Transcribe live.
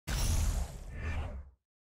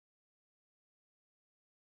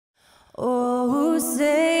Oh,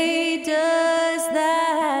 say does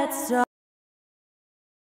that song.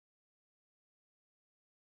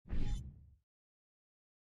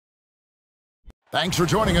 Thanks for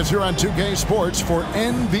joining us here on 2K Sports for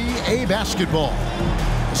NBA basketball.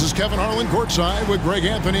 This is Kevin Harlan courtside with Greg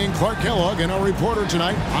Anthony and Clark Kellogg, and our reporter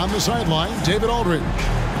tonight on the sideline, David Aldridge.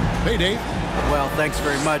 Hey, Dave. Well, thanks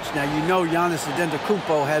very much. Now, you know Giannis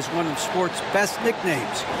Antetokounmpo has one of sports' best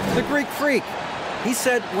nicknames, the Greek Freak. He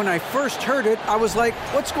said, when I first heard it, I was like,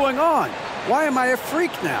 what's going on? Why am I a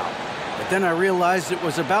freak now? But then I realized it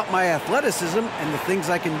was about my athleticism and the things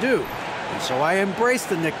I can do. And so I embraced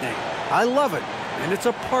the nickname. I love it, and it's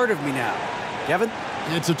a part of me now. Kevin?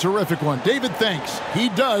 It's a terrific one. David, thanks. He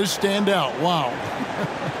does stand out. Wow.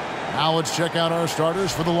 Now let's check out our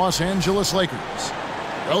starters for the Los Angeles Lakers.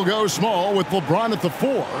 They'll go small with LeBron at the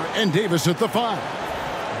 4 and Davis at the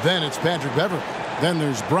 5. Then it's Patrick Beverley. Then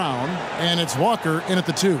there's Brown, and it's Walker in at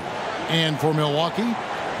the 2. And for Milwaukee,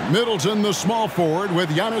 Middleton, the small forward, with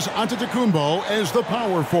Giannis Antetokounmpo as the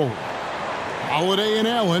power forward. Holiday and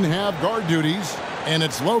Allen have guard duties, and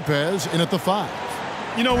it's Lopez in at the 5.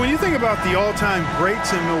 You know, when you think about the all-time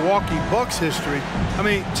greats in Milwaukee Bucks history, I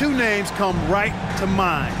mean, two names come right to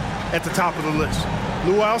mind at the top of the list.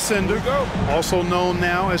 Lou Alcindor, also known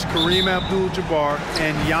now as Kareem Abdul-Jabbar,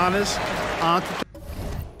 and Giannis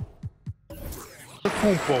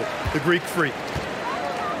Antetokounmpo, the Greek Freak.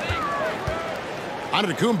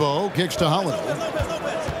 Antetokounmpo kicks to Holiday.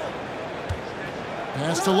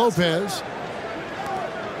 Pass to Lopez.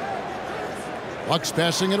 Bucks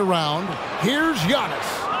passing it around. Here's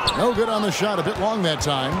Giannis. No good on the shot, a bit long that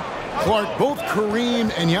time. Clark, both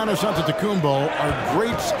Kareem and Giannis Antetokounmpo are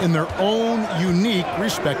greats in their own unique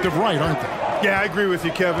respective right, aren't they? Yeah, I agree with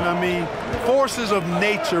you, Kevin. I mean, forces of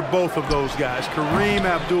nature, both of those guys. Kareem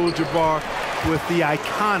Abdul-Jabbar with the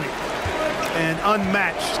iconic and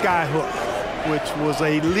unmatched skyhook, which was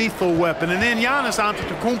a lethal weapon. And then Giannis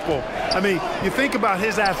Antetokounmpo. I mean, you think about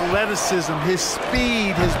his athleticism, his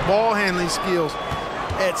speed, his ball handling skills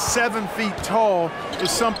at 7 feet tall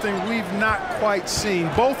is something we've not quite seen.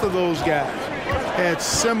 Both of those guys had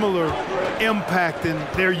similar impact in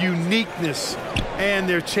their uniqueness and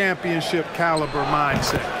their championship caliber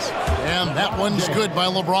mindsets. And that one's good by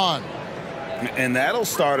LeBron. And that'll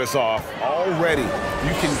start us off already.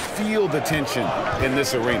 You can feel the tension in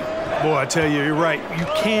this arena. Boy, I tell you, you're right. You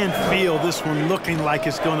can feel this one looking like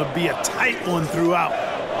it's going to be a tight one throughout.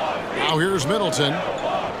 Now here's Middleton.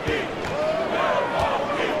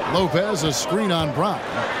 Lopez, a screen on Brown.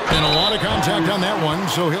 And a lot of contact on that one,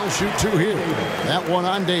 so he'll shoot 2 here. That one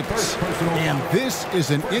on Davis. And this is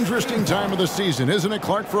an interesting time of the season, isn't it,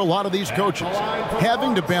 Clark, for a lot of these coaches?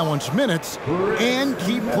 Having to balance minutes and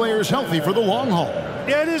keep players healthy for the long haul.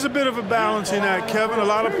 Yeah, it is a bit of a balancing act, Kevin. A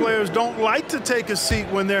lot of players don't like to take a seat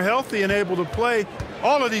when they're healthy and able to play.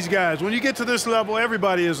 All of these guys, when you get to this level,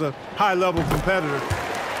 everybody is a high-level competitor.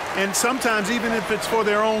 And sometimes, even if it's for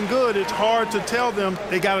their own good, it's hard to tell them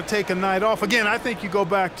they got to take a night off. Again, I think you go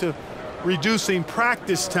back to reducing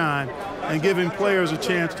practice time and giving players a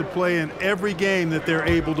chance to play in every game that they're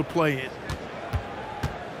able to play in.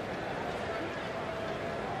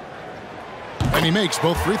 And he makes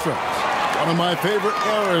both free throws. One of my favorite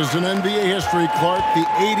eras in NBA history, Clark, the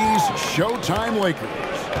 80s Showtime Lakers.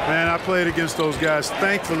 Man, I played against those guys.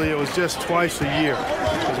 Thankfully, it was just twice a year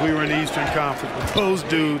because we were in the Eastern Conference. But those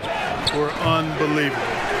dudes were unbelievable.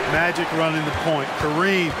 Magic running the point.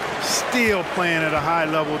 Kareem still playing at a high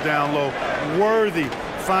level down low. Worthy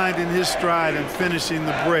finding his stride and finishing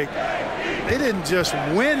the break. They didn't just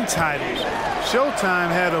win titles. Showtime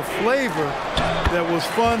had a flavor that was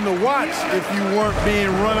fun to watch if you weren't being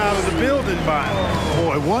run out of the building by him.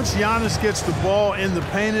 Boy, once Giannis gets the ball in the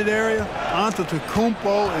painted area,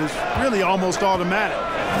 Antetokounmpo is really almost automatic.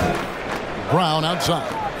 Brown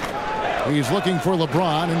outside. He's looking for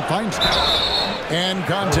LeBron and finds him. And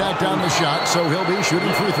contact on the shot, so he'll be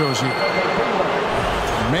shooting free throws here.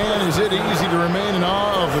 Man, is it easy to remain in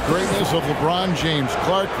awe of the greatness of LeBron James.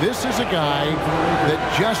 Clark, this is a guy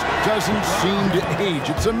that just doesn't seem to age.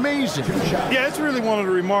 It's amazing. Yeah, it's really one of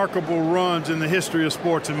the remarkable runs in the history of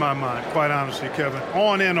sports in my mind, quite honestly, Kevin,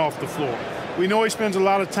 on and off the floor. We know he spends a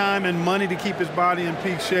lot of time and money to keep his body in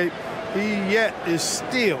peak shape. He yet is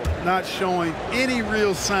still not showing any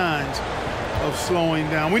real signs of slowing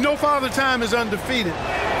down. We know Father Time is undefeated.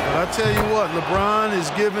 But I tell you what, LeBron is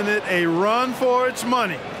giving it a run for its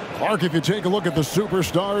money. Mark, if you take a look at the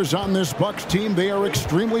superstars on this Bucks team, they are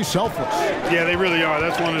extremely selfless. Yeah, they really are.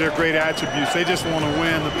 That's one of their great attributes. They just want to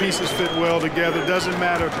win. The pieces fit well together. Doesn't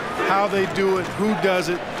matter how they do it, who does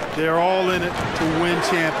it. They're all in it to win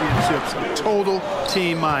championships. A total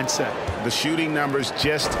team mindset. The shooting numbers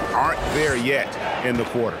just aren't there yet in the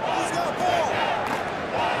quarter.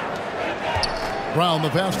 Brown the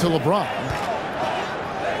pass to LeBron.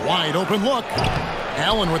 Wide open look.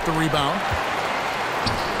 Allen with the rebound.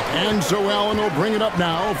 And so Allen will bring it up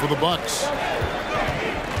now for the Bucks.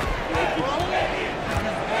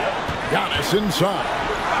 Giannis inside.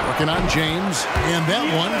 Working on James. And that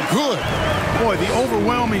one, good. Boy, the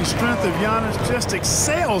overwhelming strength of Giannis just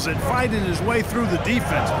excels at fighting his way through the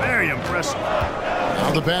defense. Very impressive.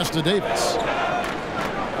 Now the pass to Davis.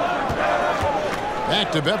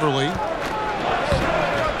 Back to Beverly.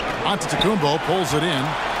 Antetokounmpo pulls it in.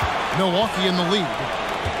 Milwaukee in the lead.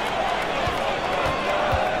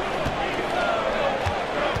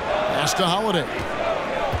 Pass to Holiday.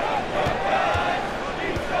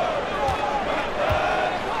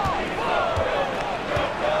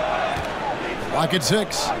 Lock at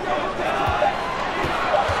 6.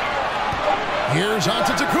 Here's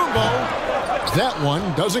Antetokounmpo. That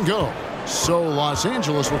one doesn't go. So Los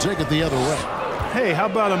Angeles will take it the other way. Hey, how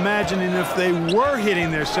about imagining if they were hitting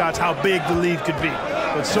their shots, how big the lead could be.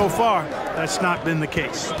 But so far, that's not been the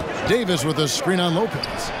case. Davis with a screen on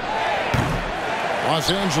Lopez. Los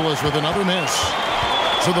Angeles with another miss.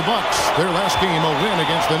 So the Bucks, their last game, a win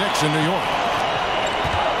against the Knicks in New York.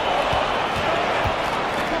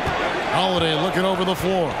 Holiday looking over the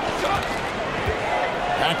floor.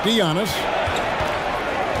 Back to Giannis.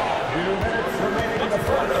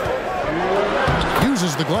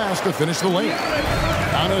 Uses the glass to finish the layup.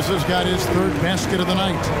 Giannis has got his third basket of the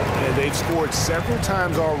night. And they've scored several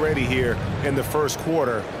times already here in the first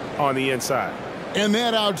quarter on the inside. And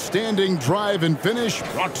that outstanding drive and finish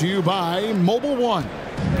brought to you by Mobile One.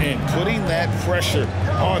 And putting that pressure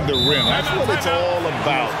on the rim. That's what it's all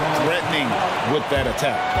about, threatening with that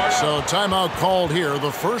attack. So timeout called here,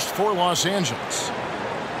 the first for Los Angeles.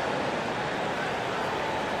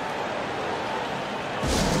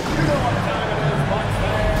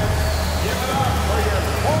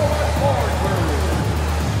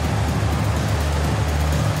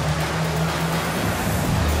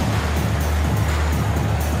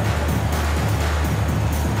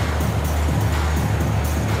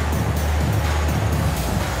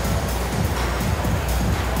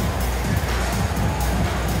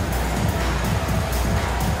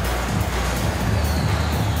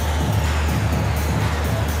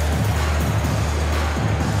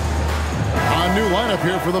 Lineup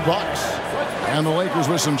here for the Bucks, and the Lakers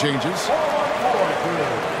with some changes.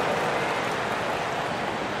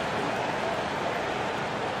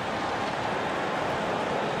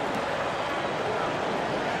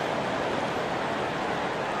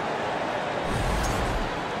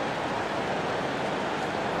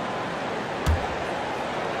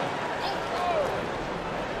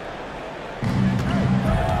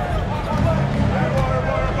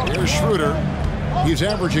 Here's Schroeder. He's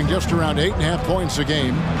averaging just around 8.5 points a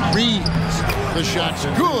game. Reeves. The shot's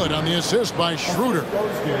good on the assist by Schroeder.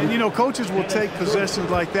 And, you know, coaches will take possessions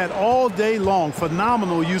like that all day long.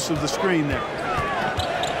 Phenomenal use of the screen there.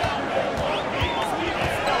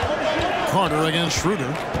 Carter against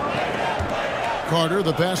Schroeder. Carter,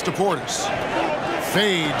 the pass to Portis.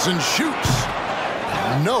 Fades and shoots.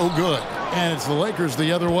 No good. And it's the Lakers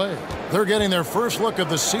the other way. They're getting their first look of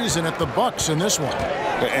the season at the Bucks in this one.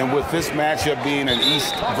 And with this matchup being an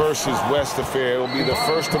East versus West affair, it will be the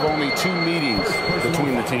first of only 2 meetings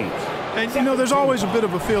between the teams. And, you know, there's always a bit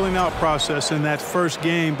of a feeling out process in that first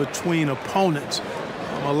game between opponents.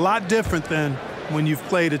 A lot different than when you've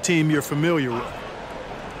played a team you're familiar with.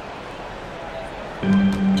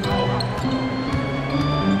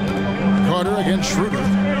 Carter against Schroeder.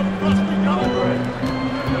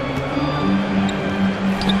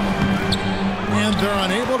 And they're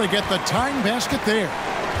unable to get the tying basket there.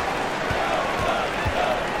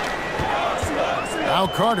 Now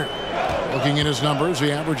Carter. Looking at his numbers,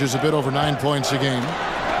 he averages a bit over 9 points a game.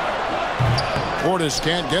 Portis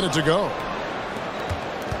can't get it to go.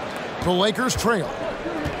 The Lakers trail.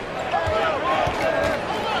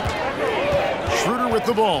 Schroeder with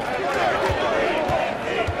the ball.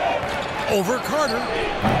 Over Carter.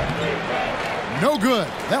 No good.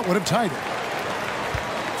 That would have tied it.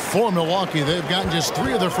 For Milwaukee, they've gotten just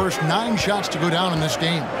 3 of their first 9 shots to go down in this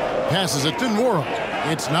game. Passes it to Nwora.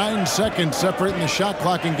 It's 9 seconds separating the shot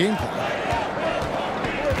clock and game clock.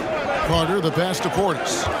 Carter, the pass to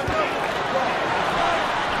Portis.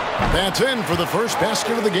 That's in for the first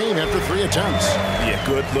basket of the game after 3 attempts. Yeah,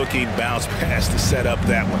 good-looking bounce pass to set up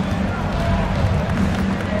that one.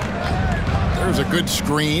 There's a good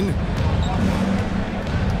screen.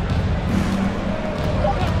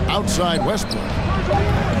 Outside Westbrook.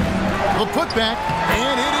 The putback,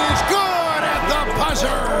 and it is good at the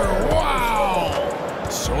buzzer. Wow!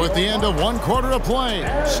 So at the end of 1 quarter of play,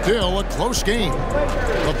 still a close game.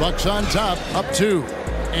 The Bucks on top, up 2.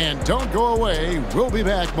 And don't go away. We'll be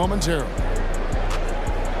back momentarily.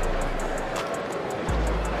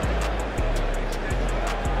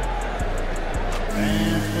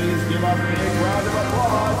 Please give a big round of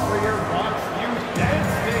applause for your Bucks Youth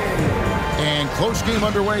Dance Team. And close game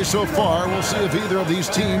underway so far. We'll see if either of these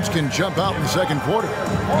teams can jump out in the second quarter.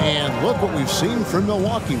 And look what we've seen from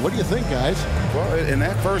Milwaukee. What do you think, guys? Well, in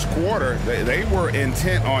that first quarter, they were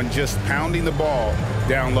intent on just pounding the ball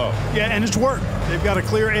down low. Yeah, and it's worked. They've got a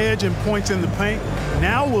clear edge and points in the paint.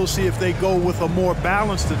 Now we'll see if they go with a more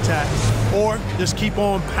balanced attack or just keep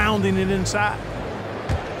on pounding it inside.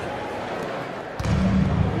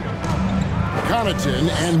 Connaughton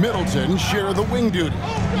and Middleton share the wing duty.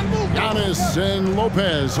 Giannis and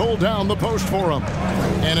Lopez hold down the post for him.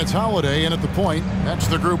 And it's Holiday in at the point. That's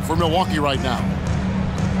the group for Milwaukee right now.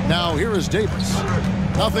 Now here is Davis.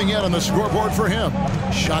 Nothing yet on the scoreboard for him.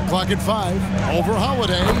 Shot clock at 5. Over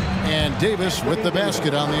Holiday. And Davis with the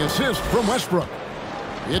basket on the assist from Westbrook.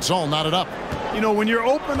 It's all knotted up. You know, when you're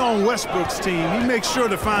open on Westbrook's team, he makes sure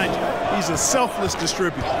to find you. He's a selfless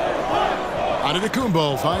distributor.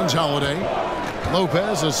 Antetokounmpo finds Holiday.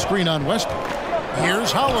 Lopez a screen on Westbrook.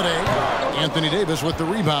 Here's Holiday. Anthony Davis with the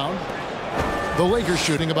rebound. The Lakers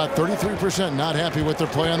shooting about 33%. Not happy with their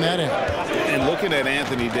play on that end. And looking at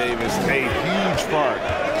Anthony Davis, a huge part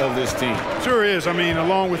of this team. Sure is. I mean,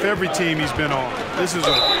 along with every team he's been on. This is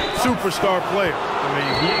a superstar player. I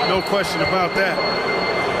mean, no question about that.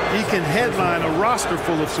 He can headline a roster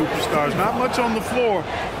full of superstars. Not much on the floor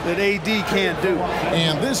that AD can't do.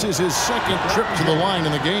 And this is his second trip to the line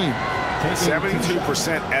in the game.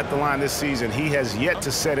 72% at the line this season. He has yet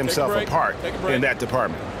to set himself apart in that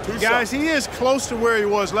department. Guys, he is close to where he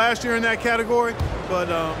was last year in that category, but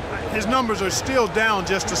his numbers are still down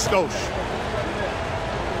just a skosh.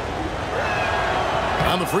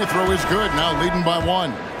 And the free throw is good, now leading by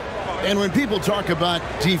 1. And when people talk about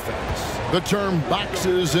defense, the term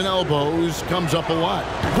boxes and elbows comes up a lot.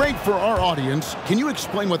 Great for our audience. Can you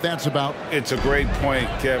explain what that's about? It's a great point,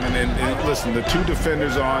 Kevin. And listen, the 2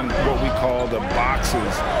 defenders on what we call the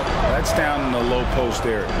boxes, that's down in the low post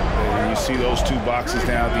area. And you see those 2 boxes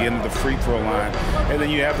down at the end of the free throw line. And then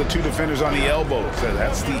you have the 2 defenders on the elbows. So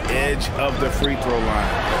that's the edge of the free throw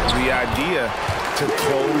line. The idea to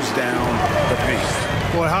close down the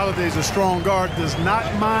paint. Boy, Holiday's a strong guard, does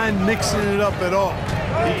not mind mixing it up at all.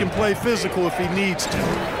 He can play physical if he needs to.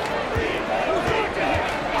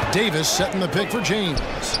 Davis setting the pick for James.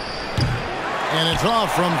 And it's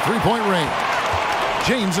off from three-point range.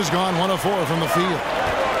 James has gone 1 of 4 from the field.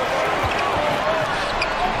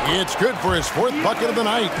 It's good for his 4th bucket of the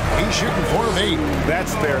night. He's shooting 4 of 8.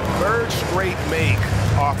 That's their 3rd straight make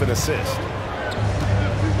off an assist.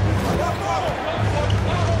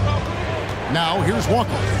 Now here's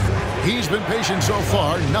Walker. He's been patient so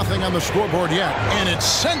far. Nothing on the scoreboard yet. And it's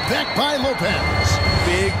sent back by Lopez.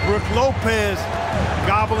 Big Brook Lopez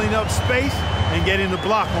gobbling up space and getting the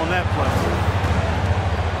block on that play.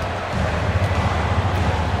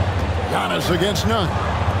 Giannis against none.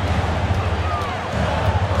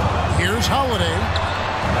 Here's Holiday.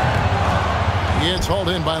 It's hauled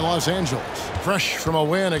in by Los Angeles. Fresh from a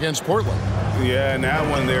win against Portland. Yeah, and that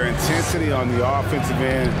one, their intensity on the offensive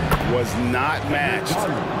end was not matched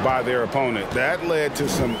by their opponent. That led to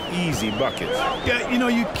some easy buckets. Yeah, you know,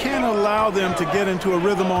 you can't allow them to get into a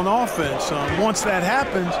rhythm on offense. Once that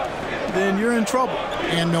happens, then you're in trouble.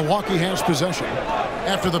 And Milwaukee has possession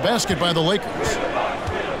after the basket by the Lakers.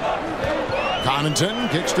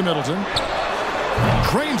 Connaughton kicks to Middleton.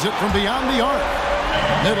 Drains it from beyond the arc.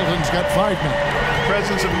 Middleton's got 5 minutes.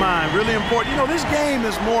 Presence of mind, really important. You know, this game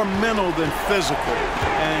is more mental than physical.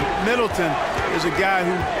 And Middleton is a guy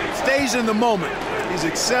who stays in the moment. He's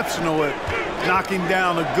exceptional at knocking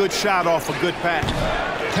down a good shot off a good pass.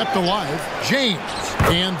 Kept alive, James.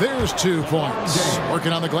 And there's 2 points.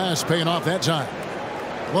 Working on the glass, paying off that time.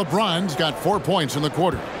 LeBron's got 4 points in the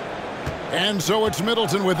quarter. And so it's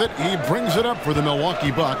Middleton with it. He brings it up for the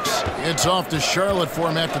Milwaukee Bucks. It's off to Charlotte for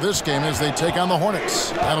him after this game as they take on the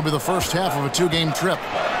Hornets. That'll be the first half of a 2-game trip.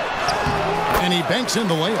 And he banks in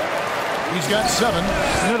the layup. He's got 7.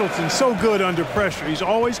 Middleton's so good under pressure. He's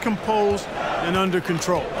always composed and under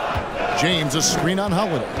control. James a screen on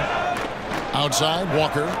Holiday. Outside,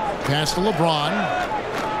 Walker. Pass to LeBron.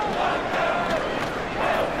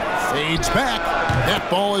 Fades back.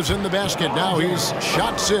 That ball is in the basket. Now he's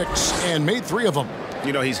shot 6 and made 3 of them.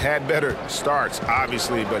 You know, he's had better starts,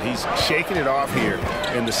 obviously, but he's shaking it off here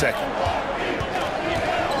in the second.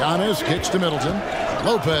 Giannis kicks to Middleton.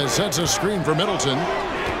 Lopez sets a screen for Middleton.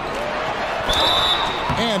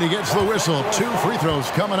 And he gets the whistle. 2 free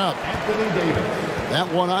throws coming up.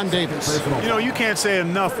 That one on Davis. You know, you can't say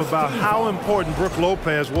enough about how important Brook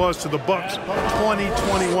Lopez was to the Bucks'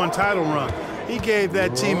 2021 title run. He gave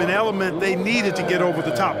that team an element they needed to get over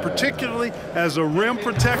the top, particularly as a rim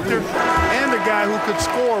protector and a guy who could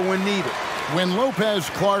score when needed. When Lopez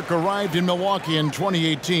Clark arrived in Milwaukee in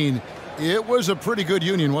 2018, it was a pretty good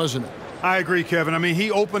union, wasn't it? I agree, Kevin. I mean, he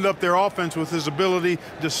opened up their offense with his ability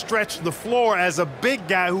to stretch the floor as a big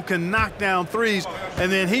guy who can knock down threes, and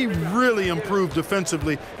then he really improved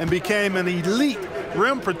defensively and became an elite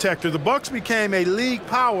rim protector. The Bucks became a league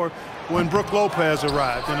power when Brook Lopez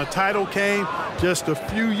arrived, and a title came just a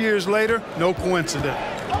few years later. No coincidence.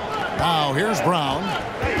 Now here's Brown.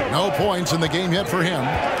 No points in the game yet for him.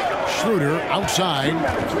 Schroeder outside.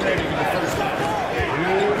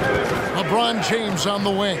 LeBron James on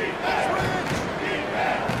the wing.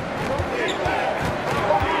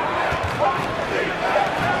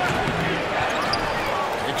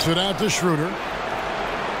 Kicks it out to Schroeder.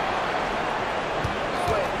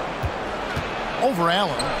 Over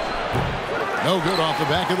Allen. No good off the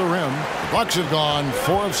back of the rim. The Bucks have gone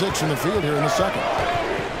 4 of 6 from the field here in the second.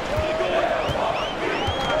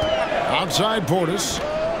 Outside Portis.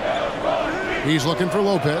 He's looking for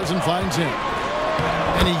Lopez and finds him.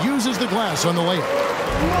 And he uses the glass on the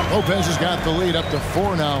layup. Lopez has got the lead up to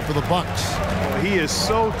 4 now for the Bucks. He is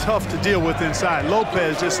so tough to deal with inside.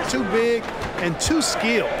 Lopez just too big and too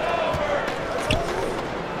skilled.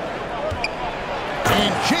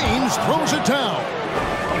 And James throws it down.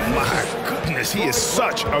 My goodness, he is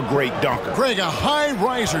such a great dunker. Greg, a high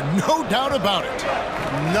riser, no doubt about it.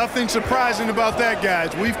 Nothing surprising about that,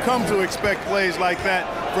 guys. We've come to expect plays like that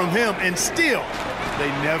from him, and still, they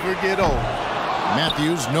never get old.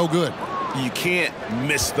 Matthews, no good. You can't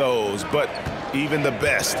miss those, but even the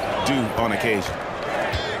best do on occasion.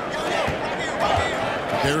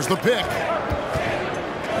 There's the pick.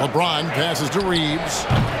 LeBron passes to Reeves.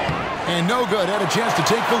 And no good. Had a chance to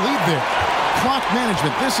take the lead there. Clock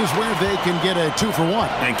management. This is where they can get a 2-for-1.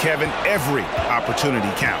 And Kevin, every opportunity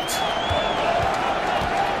counts.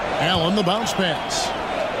 Allen, the bounce pass.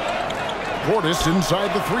 Portis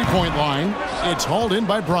inside the three-point line. It's hauled in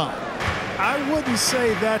by Brown. I wouldn't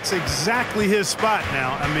say that's exactly his spot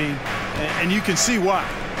now. I mean, and you can see why.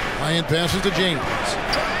 Bryant passes to James.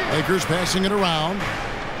 Lakers passing it around.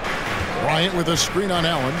 Bryant with a screen on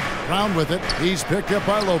Allen. Brown with it. He's picked up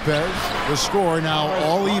by Lopez. The score now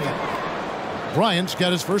all even. Bryant's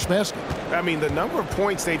got his first basket. I mean, the number of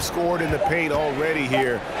points they've scored in the paint already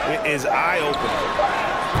here is eye-opening.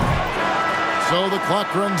 So the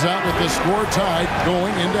clock runs out with the score tied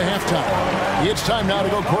going into halftime. It's time now to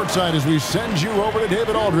go courtside as we send you over to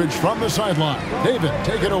David Aldridge from the sideline. David,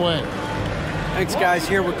 take it away. Thanks, guys.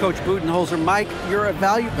 Here with Coach Budenholzer. Mike, you're a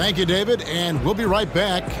value. Thank you, David, and we'll be right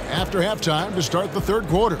back after halftime to start the third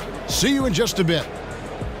quarter. See you in just a bit.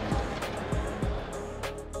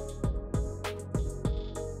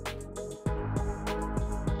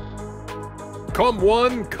 Come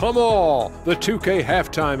one, come all. The 2K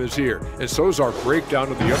halftime is here, and so is our breakdown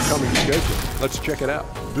of the upcoming schedule. Let's check it out.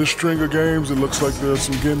 This string of games, it looks like there's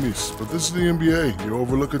some gimmies, but this is the NBA. You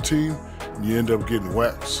overlook a team, and you end up getting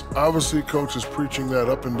waxed. Obviously, coach is preaching that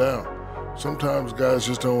up and down. Sometimes guys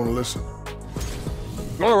just don't want to listen.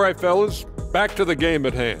 All right, fellas, back to the game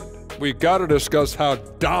at hand. We got to discuss how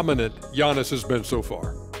dominant Giannis has been so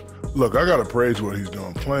far. Look, I got to praise what he's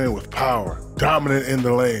doing, playing with power, dominant in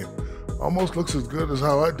the lane. Almost looks as good as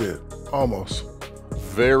how I did. Almost.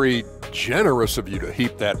 Very generous of you to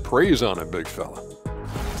heap that praise on him, big fella.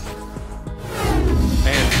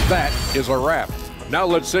 And that is a wrap. Now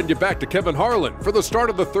let's send you back to Kevin Harlan for the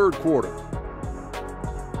start of the third quarter.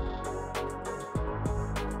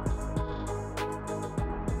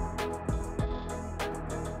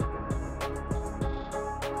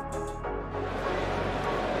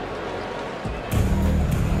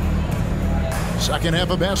 Second half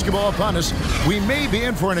of basketball upon us. We may be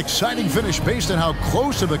in for an exciting finish based on how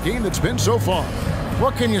close of a game that's been so far.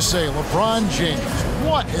 What can you say, LeBron James?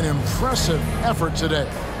 What an impressive effort today.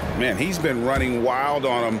 Man, he's been running wild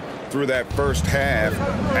on him through that first half.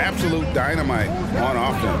 Absolute dynamite on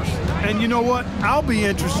offense. And you know what? I'll be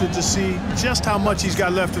interested to see just how much he's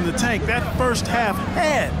got left in the tank. That first half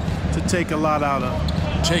had to take a lot out of him.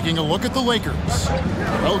 Taking a look at the Lakers.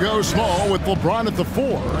 They'll go small with LeBron at the 4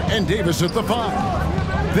 and Davis at the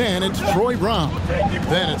 5. Then it's Troy Brown.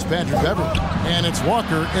 Then it's Patrick Beverly. And it's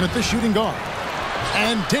Walker in at the shooting guard.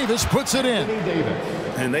 And Davis puts it in.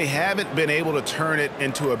 And they haven't been able to turn it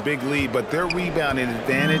into a big lead, but their rebounding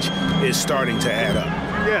advantage is starting to add up.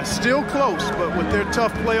 Yeah, still close, but with their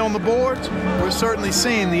tough play on the boards, we're certainly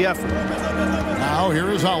seeing the effort. Now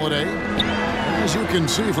here is Holiday. As you can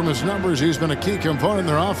see from his numbers, he's been a key component in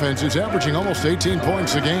their offense. He's averaging almost 18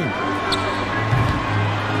 points a game.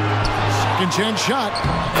 Second chance shot,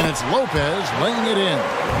 and it's Lopez laying it in.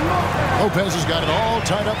 Lopez has got it all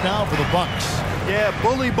tied up now for the Bucks. Yeah,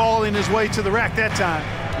 bully balling his way to the rack that time.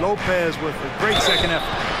 Lopez with a great second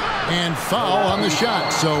effort. And foul on the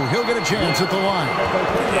shot, so he'll get a chance at the line.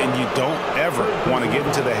 And you don't ever want to get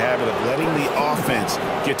into the habit of letting the offense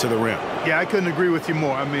get to the rim. Yeah, I couldn't agree with you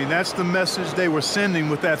more. I mean, that's the message they were sending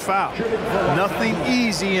with that foul. Nothing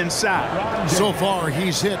easy inside. So far,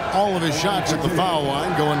 he's hit all of his shots at the foul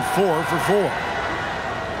line, going 4 for 4.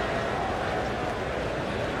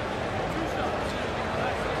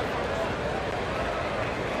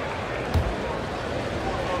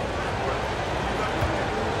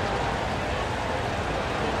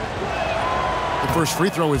 First free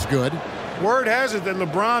throw is good. Word has it that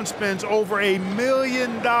LeBron spends over $1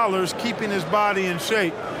 million keeping his body in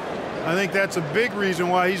shape. I think that's a big reason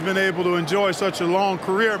why he's been able to enjoy such a long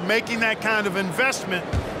career, making that kind of investment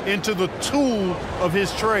into the tool of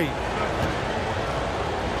his trade.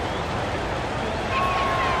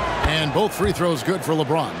 And both free throws good for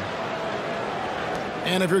LeBron.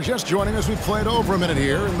 And if you're just joining us, we've played over a minute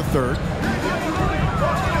here in the third.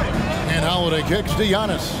 And Holiday kicks to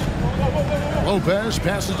Giannis. Lopez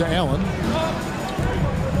passes to Allen.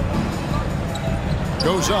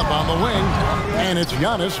 Goes up on the wing, and it's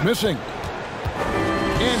Giannis missing.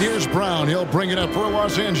 And here's Brown. He'll bring it up for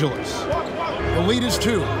Los Angeles. The lead is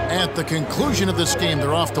 2. At the conclusion of this game,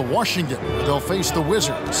 they're off to Washington. They'll face the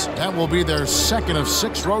Wizards. That will be their second of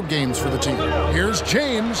 6 road games for the team. Here's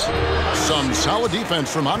James. Some solid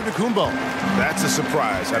defense from Antetokounmpo. That's a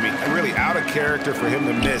surprise. I mean, really out of character for him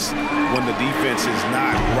to miss when the defense is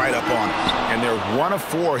not right up on him. And they're 1 of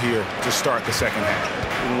 4 here to start the second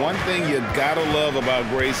half. One thing you gotta love about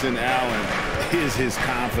Grayson Allen is his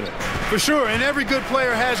confidence. For sure, and every good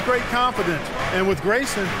player has great confidence. And with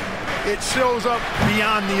Grayson, it shows up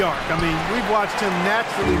beyond the arc. I mean, we've watched him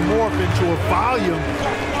naturally morph into a volume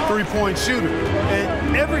three-point shooter.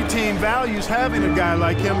 And every team values having a guy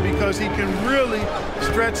like him because he can really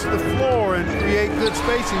stretch the floor and create good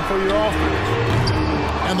spacing for your offense.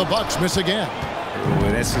 And the Bucks miss again.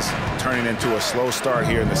 Well, this is turning into a slow start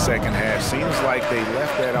here in the second half. Seems like they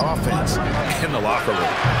left that offense in the locker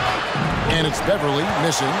room. And it's Beverly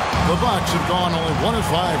missing. The Bucks have gone only 1 of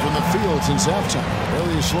 5 from the field since halftime.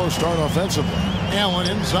 Really a slow start offensively. Allen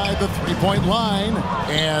inside the three-point line,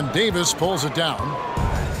 and Davis pulls it down.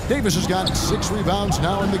 Davis has got 6 rebounds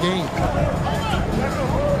now in the game.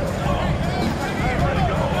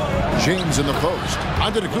 James in the post.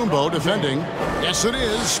 Antetokounmpo defending. Yes, it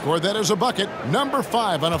is. Scored that as a bucket. Number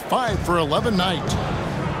 5 on a 5 for 11 night.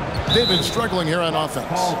 They've been struggling here on offense.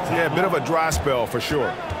 Yeah, a bit of a dry spell for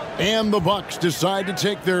sure. And the Bucks decide to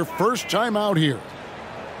take their first time out here.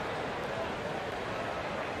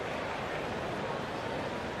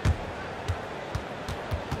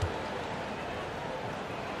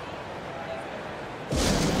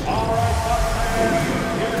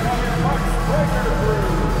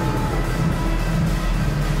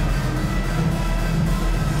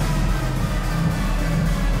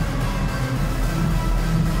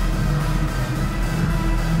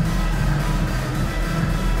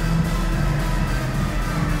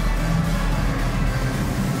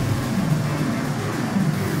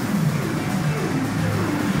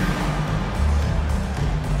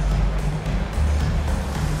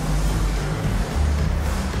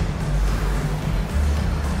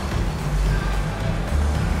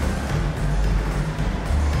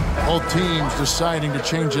 Both teams deciding to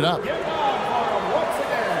change it up.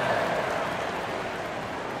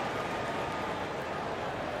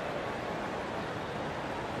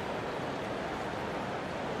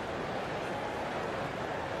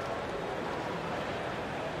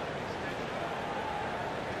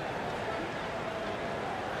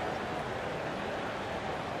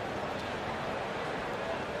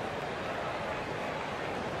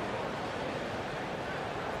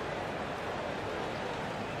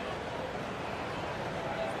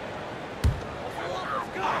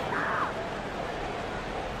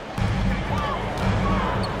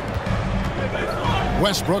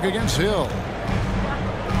 Westbrook against Hill.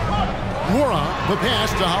 Mora, the pass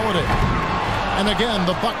to Holiday. And again,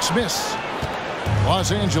 the Bucks miss.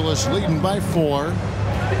 Los Angeles leading by 4.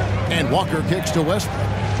 And Walker kicks to Westbrook.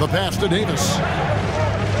 The pass to Davis.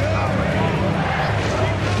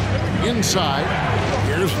 Inside.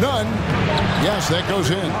 Here's Nunn. Yes, that goes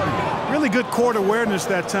in. Really good court awareness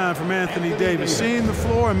that time from Anthony Davis, seeing the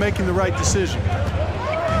floor and making the right decision.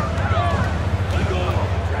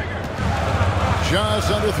 Just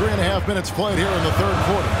under 3.5 minutes played here in the third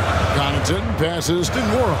quarter. Connaughton passes to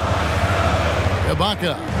Nwora.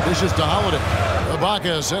 Ibaka dishes to Holiday.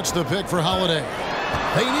 Ibaka sets the pick for Holiday.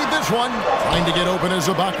 They need this one. Trying to get open is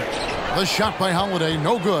Ibaka. The shot by Holiday,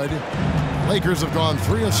 no good. Lakers have gone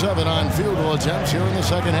 3 of 7 on field goal attempts here in the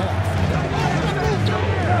second half.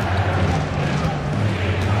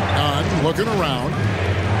 Nunn looking around.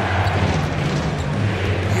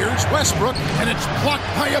 Here's Westbrook, and it's blocked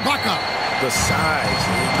by Ibaka. The size,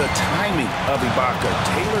 the timing of Ibaka,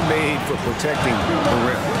 tailor-made for protecting the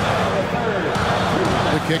rim.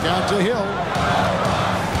 The kick out to Hill.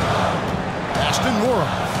 Aston Nwora.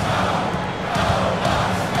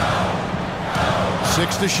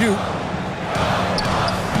 6 to shoot.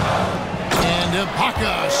 And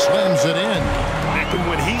Ibaka slams it in. And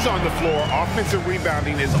when he's on the floor, offensive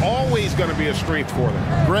rebounding is always going to be a strength for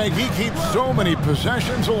them. Greg, he keeps so many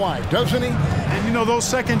possessions alive, doesn't he? And you know, those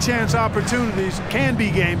second chance opportunities can be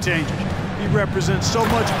game changers. He represents so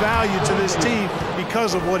much value to this team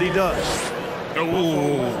because of what he does.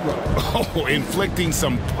 Oh, inflicting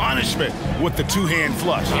some punishment with the two-hand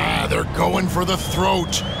flush. They're going for the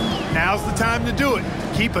throat. Now's the time to do it.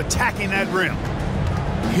 Keep attacking that rim.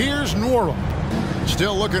 Here's Nwora.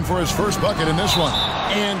 Still looking for his first bucket in this one.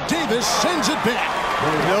 And Davis sends it back.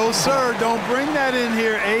 No, sir. Don't bring that in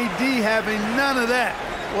here. AD having none of that.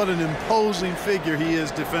 What an imposing figure he is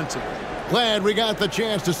defensively. Glad we got the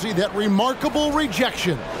chance to see that remarkable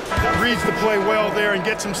rejection. Reads the play well there and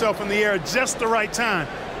gets himself in the air at just the right time.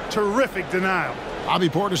 Terrific denial. Bobby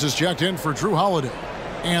Portis is checked in for Drew Holiday.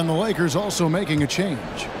 And the Lakers also making a change.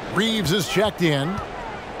 Reeves is checked in.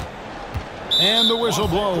 And the whistle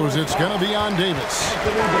blows. It's going to be on Davis.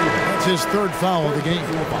 That's his third foul of the game.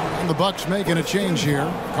 And the Bucks making a change here.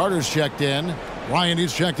 Carter's checked in. Ryan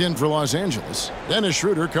is checked in for Los Angeles. Dennis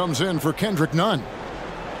Schroeder comes in for Kendrick Nunn.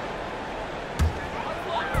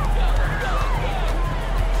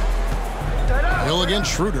 Hill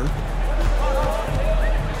against Schroeder.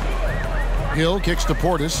 Hill kicks to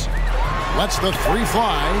Portis. Lets the three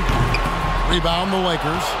fly. Rebound the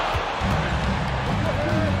Lakers.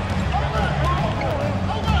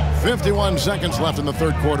 51 seconds left in the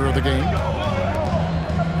third quarter of the game.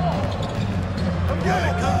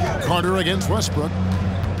 Carter against Westbrook.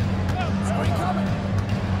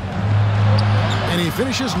 And he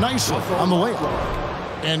finishes nicely on the layup.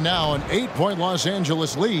 And now an 8-point Los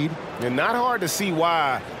Angeles lead. And not hard to see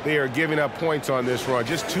why they are giving up points on this run.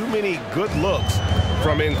 Just too many good looks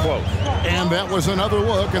from in close. And that was another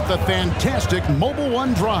look at the fantastic Mobile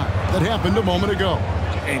One drive that happened a moment ago.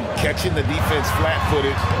 And catching the defense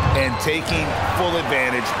flat-footed and taking full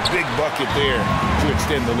advantage. Big bucket there to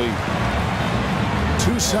extend the lead.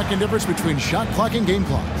 2-second difference between shot clock and game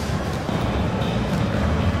clock.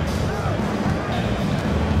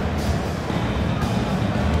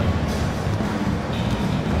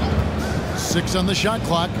 Six on the shot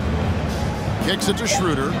clock. Kicks it to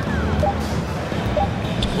Schroeder.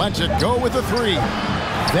 Lets it go with a three.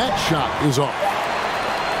 That shot is off.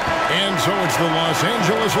 And so it's the Los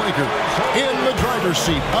Angeles Lakers in the driver's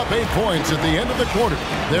seat, up 8 points at the end of the quarter.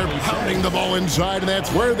 They're pounding the ball inside, and that's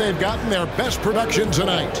where they've gotten their best production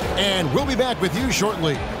tonight. And we'll be back with you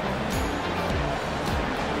shortly.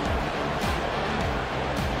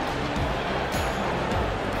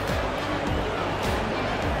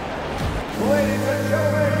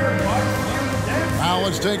 Now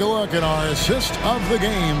let's take a look at our assist of the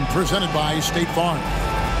game presented by State Farm.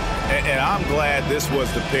 And I'm glad this was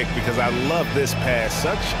the pick because I love this pass.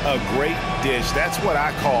 Such a great dish. That's what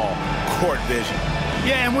I call court vision.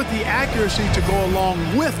 Yeah, and with the accuracy to go along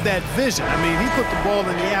with that vision. I mean, he put the ball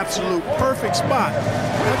in the absolute perfect spot.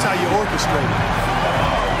 That's how you orchestrate it.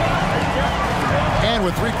 And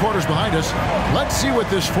with 3 quarters behind us, let's see what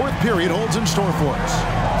this fourth period holds in store for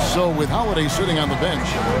us. So with Holiday sitting on the bench,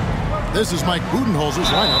 this is Mike Budenholzer's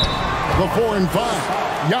lineup. The 4 and 5.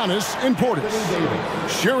 Giannis and Portis.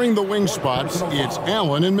 Sharing the wing spots, it's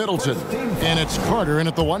Allen and Middleton. And it's Carter in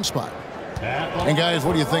at the 1 spot. And guys,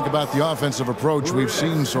 what do you think about the offensive approach we've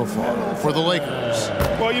seen so far for the Lakers?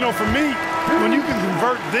 Well, you know, for me, when you can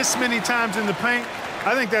convert this many times in the paint,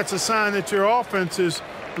 I think that's a sign that your offense is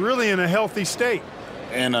really in a healthy state.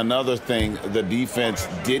 And another thing, the defense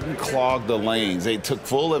didn't clog the lanes. They took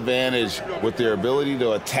full advantage with their ability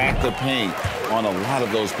to attack the paint on a lot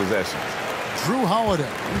of those possessions. Drew Holiday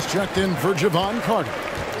is checked in for Javon Carter.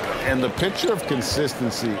 And the picture of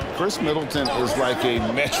consistency, Chris Middleton is like a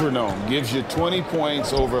metronome. Gives you 20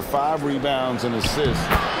 points, over 5 rebounds and assists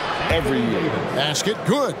every year. Basket,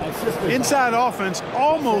 good. Inside offense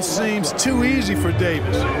almost seems too easy for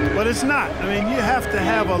Davis, but it's not. I mean, you have to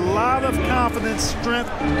have a lot of confidence, strength,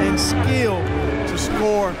 and skill to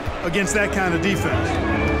score against that kind of defense.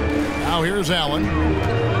 Now here's Allen.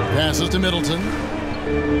 Passes to Middleton.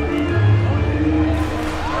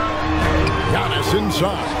 Giannis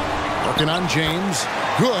inside. Working on James.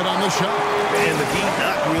 Good on the shot. And the D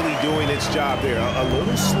not really doing its job there. A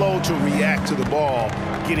little slow to react to the ball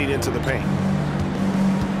getting into the paint.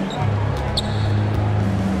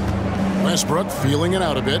 Westbrook feeling it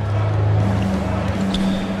out a bit.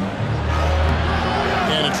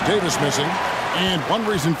 And it's Davis missing. And one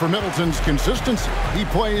reason for Middleton's consistency, he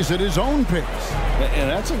plays at his own pace. And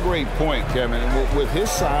that's a great point, Kevin. With his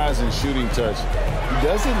size and shooting touch, he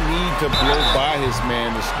doesn't need to blow by his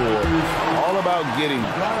man to score. All about getting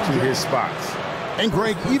to his spots. And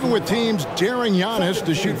Greg, even with teams daring Giannis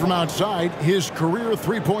to shoot from outside, his career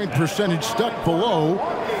three-point percentage stuck below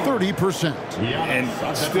 30%.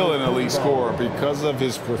 And still an elite scorer because of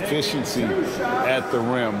his proficiency at the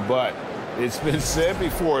rim. But it's been said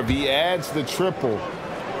before, if he adds the triple,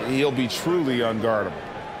 he'll be truly unguardable.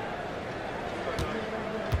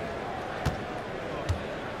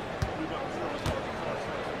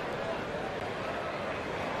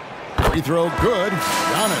 Free throw good.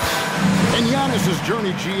 Giannis. And Giannis's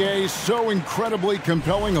journey, GA, so incredibly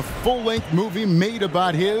compelling. A full-length movie made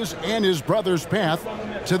about his and his brother's path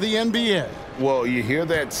to the NBA. Well, you hear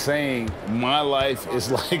that saying, my life is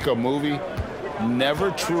like a movie.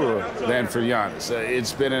 Never truer than for Giannis.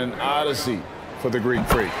 It's been an odyssey for the Greek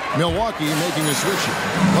Freak. Milwaukee making a switch here.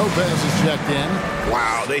 Lopez is checked in.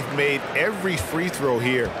 Wow, they've made every free throw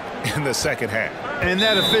here in the second half. And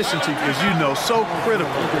that efficiency, as you know, so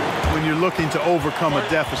critical when you're looking to overcome a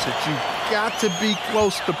deficit. You've got to be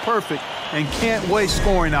close to perfect and can't waste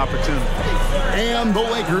scoring opportunities. And the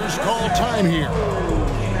Lakers call time here.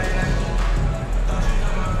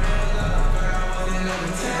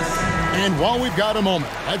 And while we've got a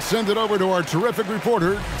moment, let's send it over to our terrific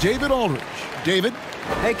reporter, David Aldridge. David?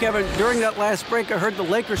 Hey, Kevin, during that last break, I heard the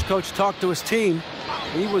Lakers coach talk to his team.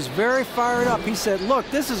 He was very fired up. He said, look,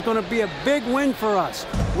 this is going to be a big win for us.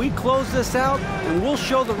 We close this out, and we'll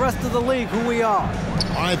show the rest of the league who we are.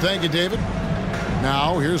 All right, thank you, David.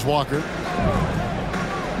 Now, here's Walker.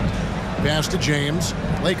 Pass to James.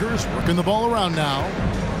 Lakers working the ball around now.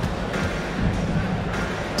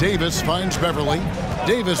 Davis finds Beverly.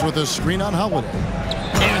 Davis with a screen on Holiday.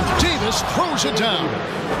 And Davis throws it down.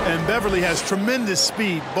 And Beverly has tremendous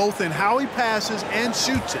speed, both in how he passes and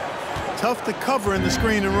shoots it. Tough to cover in the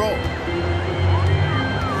screen and roll.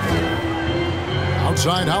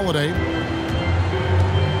 Outside Holiday.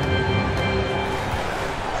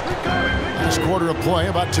 Last quarter of play,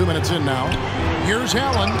 about 2 minutes in now. Here's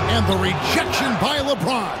Allen, and the rejection by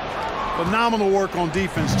LeBron. Phenomenal work on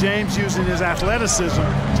defense. James using his athleticism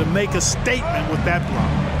to make a statement with that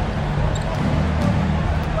block.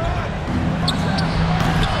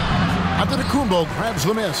 Antetokounmpo grabs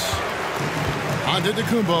the miss.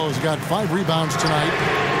 Antetokounmpo's got 5 rebounds tonight.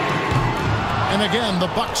 And again, the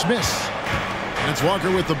Bucks miss. And it's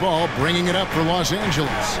Walker with the ball, bringing it up for Los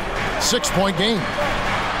Angeles. 6-point game.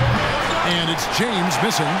 And it's James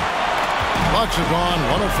missing. Bucks have gone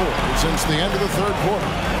 1 of 4 since the end of the third quarter.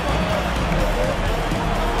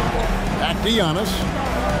 Back to Giannis.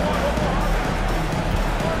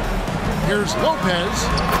 Here's Lopez.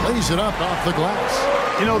 Lays it up off the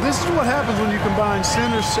glass. You know, this is what happens when you combine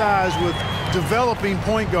center size with developing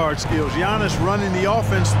point guard skills. Giannis running the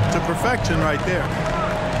offense to perfection right there.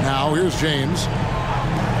 Now here's James.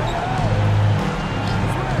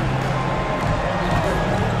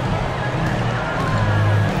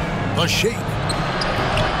 The shake.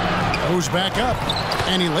 Goes back up,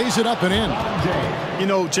 and he lays it up and in. You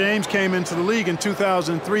know, James came into the league in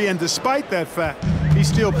 2003, and despite that fact, he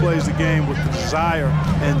still plays the game with the desire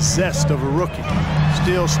and zest of a rookie.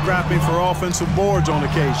 Still scrapping for offensive boards on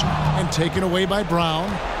occasion. And taken away by Brown.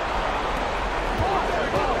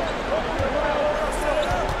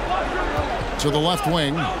 To the left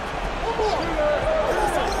wing.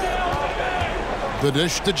 The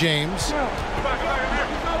dish to James.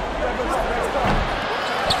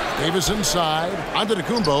 Davis inside.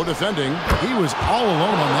 Antetokounmpo defending. He was all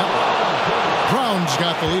alone on that one. Brown's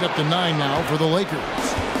got the lead up to 9 now for the Lakers.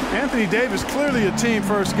 Anthony Davis, clearly a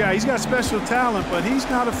team-first guy. He's got special talent, but he's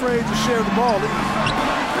not afraid to share the ball.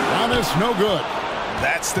 Giannis, no good.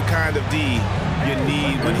 That's the kind of D you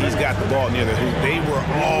need when he's got the ball near the hoop. They were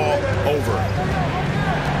all over.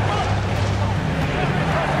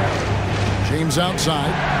 James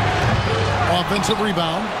outside. Offensive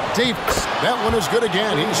rebound. Davis. That one is good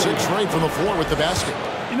again. He's 6 straight from the floor with the basket.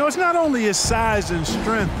 You know, it's not only his size and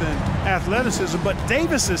strength and athleticism, but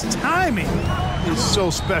Davis's timing is so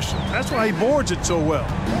special. That's why he boards it so well.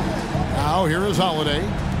 Now here is Holiday.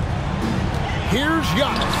 Here's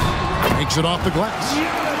Giannis. Takes it off the glass.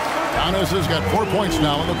 Giannis has got 4 points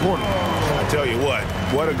now in the quarter. I tell you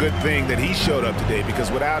what a good thing that he showed up today,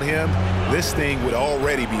 because without him, this thing would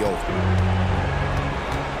already be over.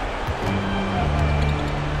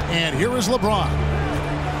 And here is LeBron.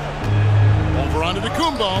 Over onto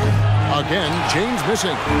Kumbo. Again, James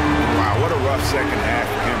missing. Wow, what a rough second half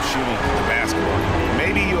for him shooting the basketball.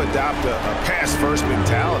 Maybe you adopt a pass-first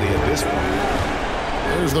mentality at this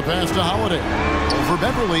point. There's the pass to Holiday. Over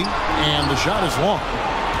Beverly, and the shot is long.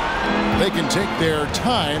 They can take their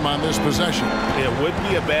time on this possession. It wouldn't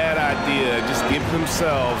be a bad idea. Just give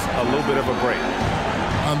themselves a little bit of a break.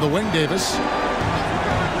 On the wing, Davis.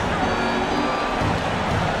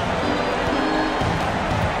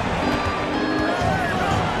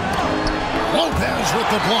 Lopez with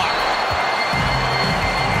the block.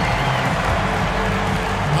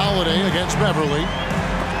 Holiday against Beverly.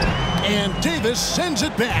 And Davis sends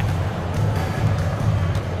it back.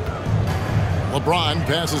 LeBron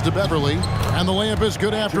passes to Beverly, and the layup is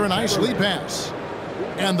good after a nice lead pass.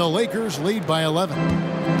 And the Lakers lead by 11.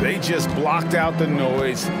 They just blocked out the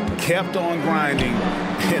noise, kept on grinding,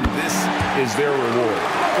 and this is their reward.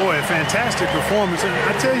 Boy, a fantastic performance. And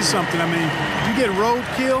I tell you something, I mean, you get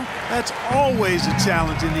roadkill, that's always a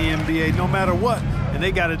challenge in the NBA, no matter what, and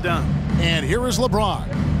they got it done. And here is LeBron,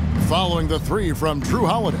 following the 3 from Drew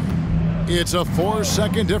Holiday. It's a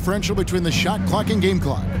 4-second differential between the shot clock and game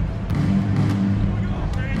clock.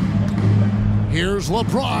 Here's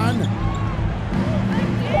LeBron.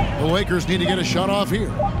 The Lakers need to get a shot off here.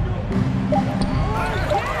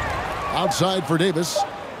 Outside for Davis.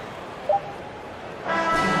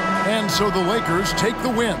 And so the Lakers take the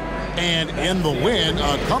win. And in the win,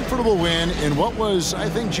 a comfortable win in what was, I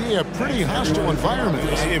think, gee, a pretty hostile environment.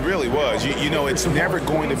 It really was. You know, it's never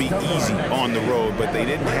going to be easy on the road, but they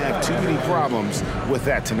didn't have too many problems with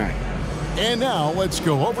that tonight. And now let's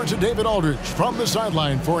go over to David Aldridge from the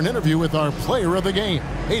sideline for an interview with our player of the game.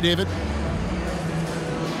 Hey, David.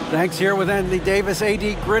 Thanks. Here with Anthony Davis.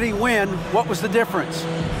 AD, gritty win. What was the difference?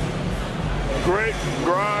 Grit,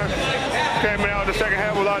 grind. Came out in the second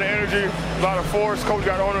half with a lot of energy, a lot of force. Coach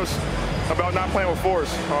got on us about not playing with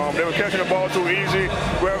force. They were catching the ball too easy,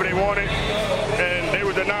 wherever they wanted, and they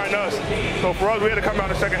were denying us. So for us, we had to come out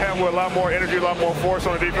in the second half with a lot more energy, a lot more force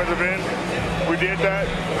on the defensive end. We did that,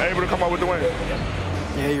 able to come out with the win.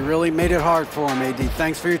 Yeah, you really made it hard for him, AD.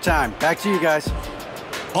 Thanks for your time. Back to you guys.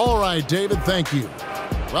 All right, David, thank you.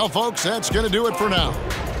 Well, folks, that's going to do it for now.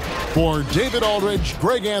 For David Aldridge,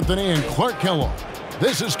 Greg Anthony, and Clark Kellogg,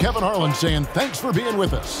 this is Kevin Harlan saying thanks for being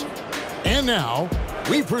with us. And now,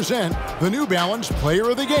 we present the New Balance Player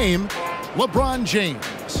of the Game, LeBron James.